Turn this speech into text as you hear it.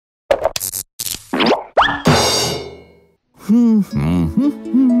Ah!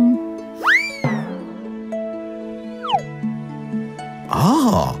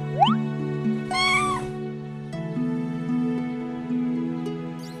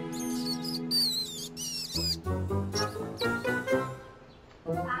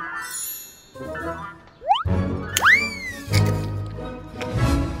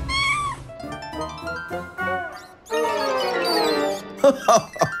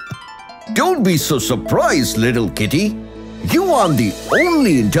 Don't be so surprised, little kitty. You aren't the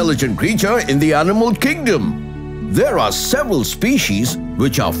only intelligent creature in the animal kingdom. There are several species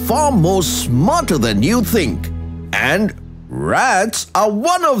which are far more smarter than you think. And rats are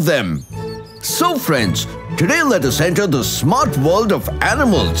one of them. So friends, today let us enter the smart world of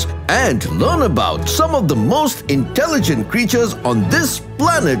animals and learn about some of the most intelligent creatures on this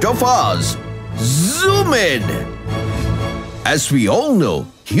planet of ours. Zoom in! As we all know,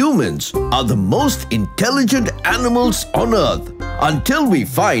 humans are the most intelligent animals on Earth until we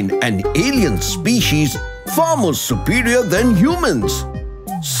find an alien species far more superior than humans.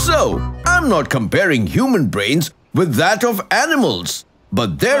 So, I'm not comparing human brains with that of animals,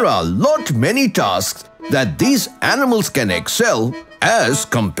 but there are many tasks that these animals can excel as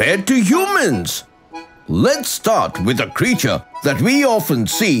compared to humans. Let's start with a creature that we often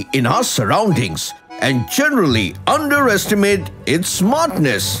see in our surroundings and generally underestimate its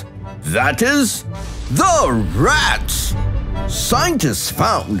smartness. That is, the rats. Scientists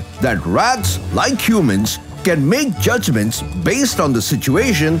found that rats, like humans, can make judgments based on the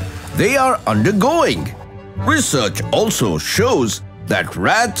situation they are undergoing. Research also shows that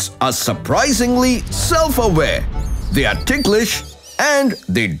rats are surprisingly self-aware. They are ticklish and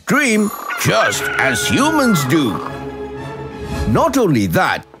they dream just as humans do. Not only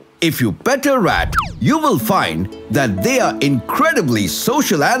that, if you pet a rat, you will find that they are incredibly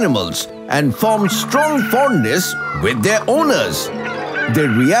social animals and form strong fondness with their owners. They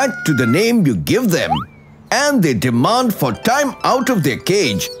react to the name you give them, and they demand for time out of their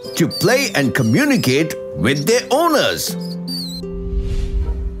cage to play and communicate with their owners.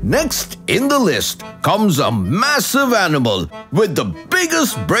 Next in the list comes a massive animal with the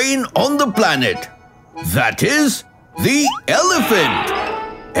biggest brain on the planet. That is the elephant.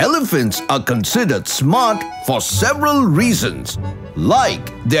 Elephants are considered smart for several reasons,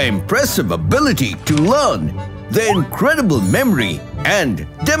 like their impressive ability to learn, their incredible memory, and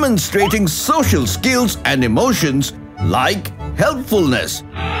demonstrating social skills and emotions like helpfulness,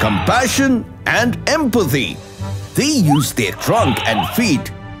 compassion, and empathy. They use their trunk and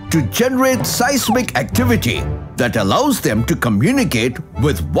feet to generate seismic activity that allows them to communicate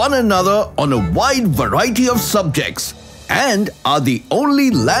with one another on a wide variety of subjects, and are the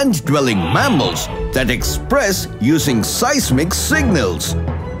only land-dwelling mammals that express using seismic signals.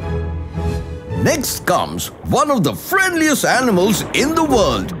 Next comes one of the friendliest animals in the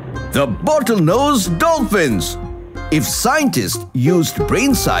world, the bottlenose dolphins. If scientists used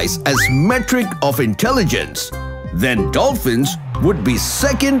brain size as metric of intelligence, then dolphins would be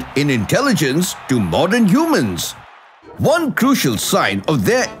second in intelligence to modern humans. One crucial sign of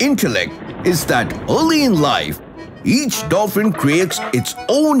their intellect is that early in life, each dolphin creates its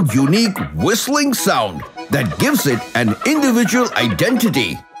own unique whistling sound that gives it an individual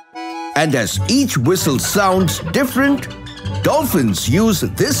identity. And as each whistle sounds different, dolphins use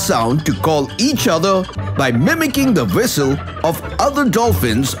this sound to call each other by mimicking the whistle of other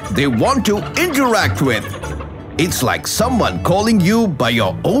dolphins they want to interact with. It's like someone calling you by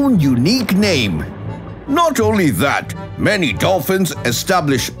your own unique name. Not only that, many dolphins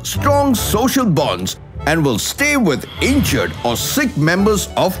establish strong social bonds and will stay with injured or sick members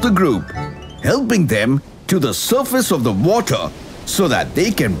of the group, helping them to the surface of the water so that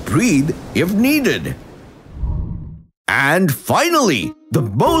they can breathe if needed. And finally, the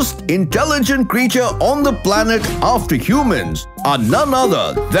most intelligent creature on the planet after humans are none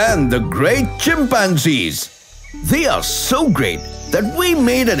other than the great chimpanzees. They are so great that we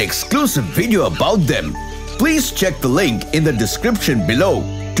made an exclusive video about them. Please check the link in the description below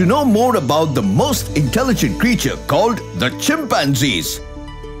to know more about the most intelligent creature called the chimpanzees.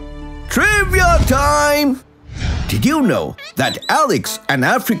 Trivia time! Did you know that Alex, an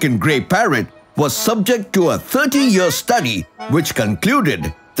African grey parrot, was subject to a 30-year study which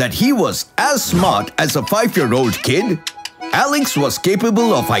concluded that he was as smart as a 5-year-old kid? Alex was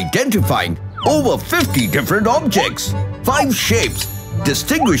capable of identifying over 50 different objects, 5 shapes,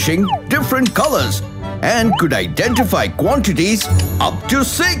 distinguishing different colors, and could identify quantities up to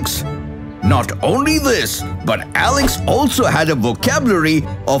 6. Not only this, but Alex also had a vocabulary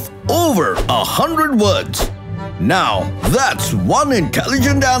of over 100 words. Now, that's one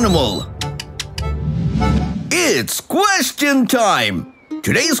intelligent animal. It's question time!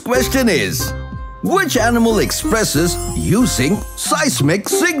 Today's question is, which animal expresses using seismic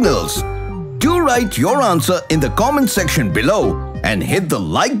signals? Do write your answer in the comment section below and hit the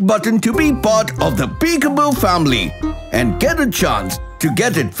like button to be part of the Peekaboo family and get a chance to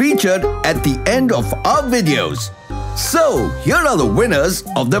get it featured at the end of our videos. So, here are the winners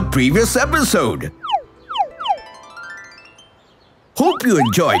of the previous episode. Hope you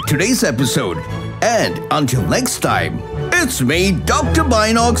enjoyed today's episode, and until next time, it's me, Dr.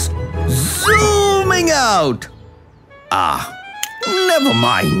 Binocs, zooming out. Never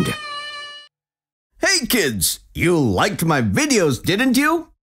mind. Hey kids, you liked my videos, didn't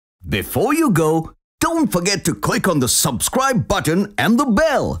you? Before you go, don't forget to click on the subscribe button and the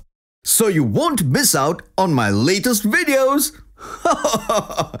bell so you won't miss out on my latest videos.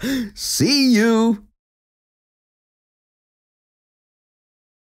 See you.